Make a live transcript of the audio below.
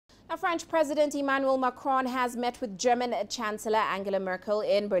French President Emmanuel Macron has met with German Chancellor Angela Merkel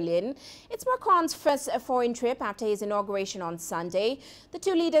in Berlin. It's Macron's first foreign trip after his inauguration on Sunday. The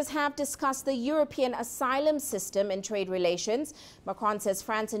two leaders have discussed the European asylum system and trade relations. Macron says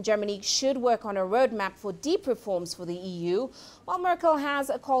France and Germany should work on a roadmap for deep reforms for the EU, while Merkel has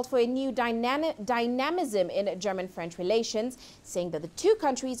called for a new dynamism in German-French relations, saying that the two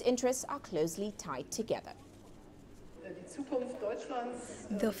countries' interests are closely tied together.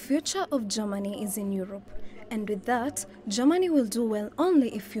 The future of Germany is in Europe, and with that, Germany will do well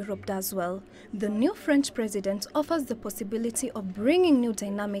only if Europe does well. The new French president offers the possibility of bringing new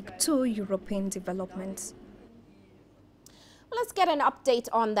dynamic to European development. Let's get an update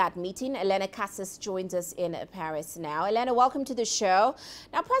on that meeting. Elena Casas joins us in Paris now. Elena, welcome to the show.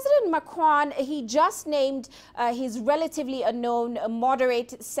 Now, President Macron, he just named his relatively unknown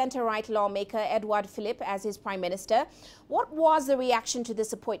moderate centre-right lawmaker, Edouard Philippe, as his prime minister. What was the reaction to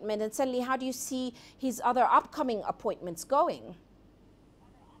this appointment? And certainly, how do you see his other upcoming appointments going?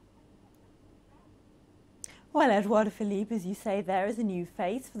 Well, Edouard Philippe, as you say, there is a new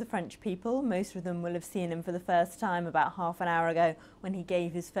face for the French people. Most of them will have seen him for the first time about half an hour ago when he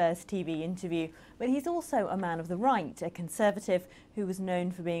gave his first TV interview. But he's also a man of the right, a conservative who was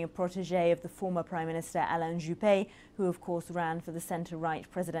known for being a protégé of the former Prime Minister Alain Juppé, who of course ran for the centre-right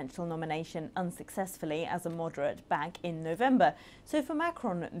presidential nomination unsuccessfully as a moderate back in November. So for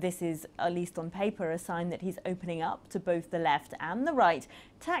Macron, this is, at least on paper, a sign that he's opening up to both the left and the right.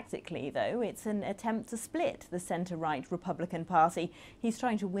 Tactically, though, it's an attempt to split the centre-right Republican Party. He's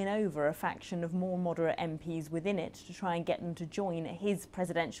trying to win over a faction of more moderate MPs within it to try and get them to join his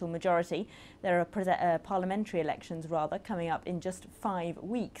presidential majority. There are parliamentary elections, coming up in just 5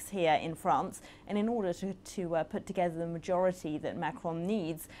 weeks here in France, and in order to put together the majority that Macron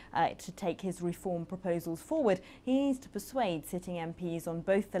needs to take his reform proposals forward, he needs to persuade sitting MPs on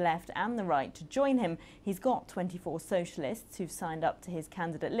both the left and the right to join him. He's got 24 socialists who've signed up to his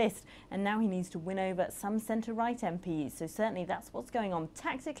candidate list, and now he needs to win over some centre-right MPs. So certainly that's what's going on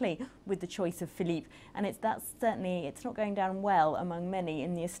tactically with the choice of Philippe, and it's not going down well among many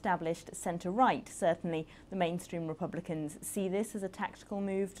in the established centre-right. Certainly the mainstream Republicans see this as a tactical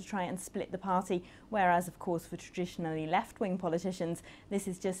move to try and split the party, whereas of course for traditionally left-wing politicians this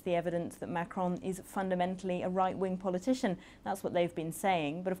is just the evidence that Macron is fundamentally a right-wing politician. That's what they've been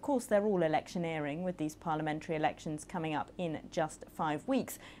saying, but of course they're all electioneering with these parliamentary elections coming up in just 5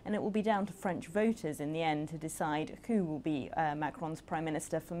 weeks, and it will be down to French voters in the end to decide who will be Macron's prime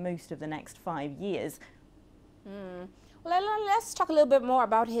minister for most of the next 5 years. Well, let's talk a little bit more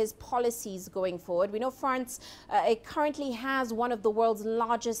about his policies going forward. We know France it currently has one of the world's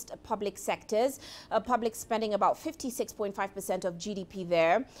largest public sectors, public spending about 56.5% of GDP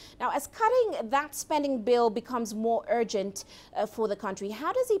there. Now, as cutting that spending bill becomes more urgent for the country,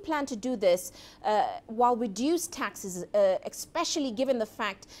 how does he plan to do this while reduce taxes, especially given the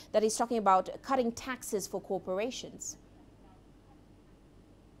fact that he's talking about cutting taxes for corporations?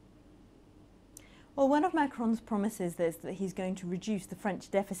 Well, one of Macron's promises is that he's going to reduce the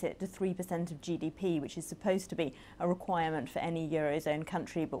French deficit to 3% of GDP, which is supposed to be a requirement for any Eurozone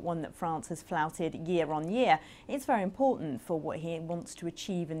country, but one that France has flouted year on year. It's very important for what he wants to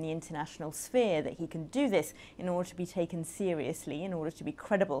achieve in the international sphere that he can do this in order to be taken seriously, in order to be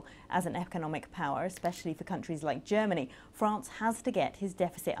credible as an economic power, especially for countries like Germany. France has to get his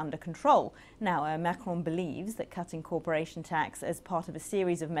deficit under control. Now, Macron believes that cutting corporation tax as part of a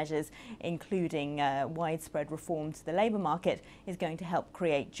series of measures, including widespread reform to the labour market, is going to help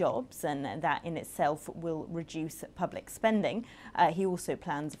create jobs, and that in itself will reduce public spending. He also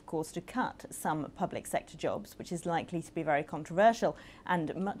plans, of course, to cut some public sector jobs, which is likely to be very controversial,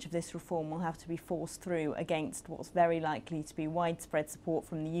 and much of this reform will have to be forced through against what's very likely to be widespread support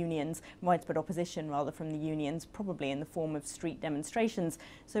from the unions, widespread opposition rather from the unions, probably in the form of street demonstrations.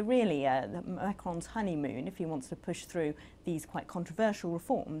 So really Macron's honeymoon, if he wants to push through these quite controversial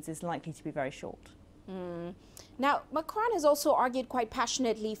reforms, is likely to be very short. Now, Macron has also argued quite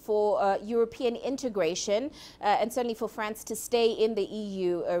passionately for European integration and certainly for France to stay in the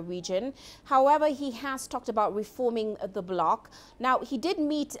EU region. However, he has talked about reforming the bloc. Now, he did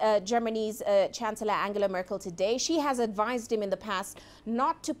meet Germany's Chancellor Angela Merkel today. She has advised him in the past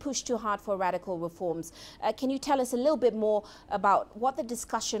not to push too hard for radical reforms. Can you tell us a little bit more about what the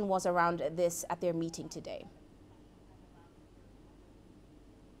discussion was around this at their meeting today?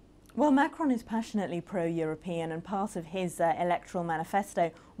 Well, Macron is passionately pro-European, and part of his electoral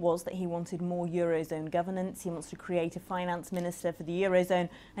manifesto was that he wanted more Eurozone governance. He wants to create a finance minister for the Eurozone,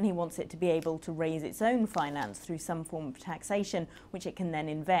 and he wants it to be able to raise its own finance through some form of taxation, which it can then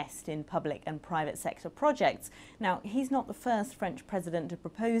invest in public and private sector projects. Now, he's not the first French president to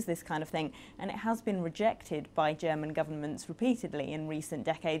propose this kind of thing, and it has been rejected by German governments repeatedly in recent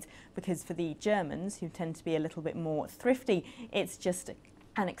decades, because for the Germans, who tend to be a little bit more thrifty, it's just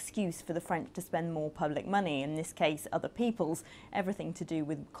an excuse for the French to spend more public money, in this case other people's. Everything to do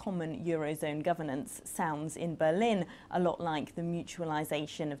with common Eurozone governance sounds in Berlin a lot like the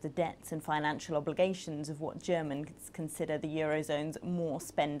mutualisation of the debts and financial obligations of what Germans consider the Eurozone's more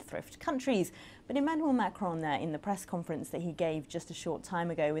spendthrift countries. But Emmanuel Macron, in the press conference that he gave just a short time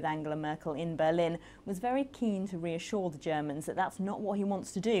ago with Angela Merkel in Berlin, was very keen to reassure the Germans that that's not what he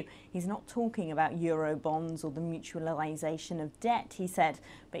wants to do. He's not talking about Euro bonds or the mutualisation of debt, he said,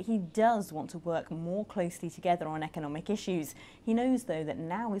 but he does want to work more closely together on economic issues. He knows, though, that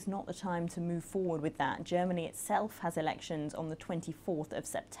now is not the time to move forward with that. Germany itself has elections on the 24th of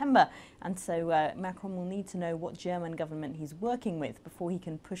September, and so Macron will need to know what German government he's working with before he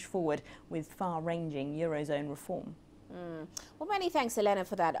can push forward with far-ranging Eurozone reform. Well, many thanks, Elena,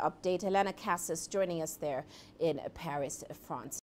 for that update. Elena Cassis joining us there in Paris, France.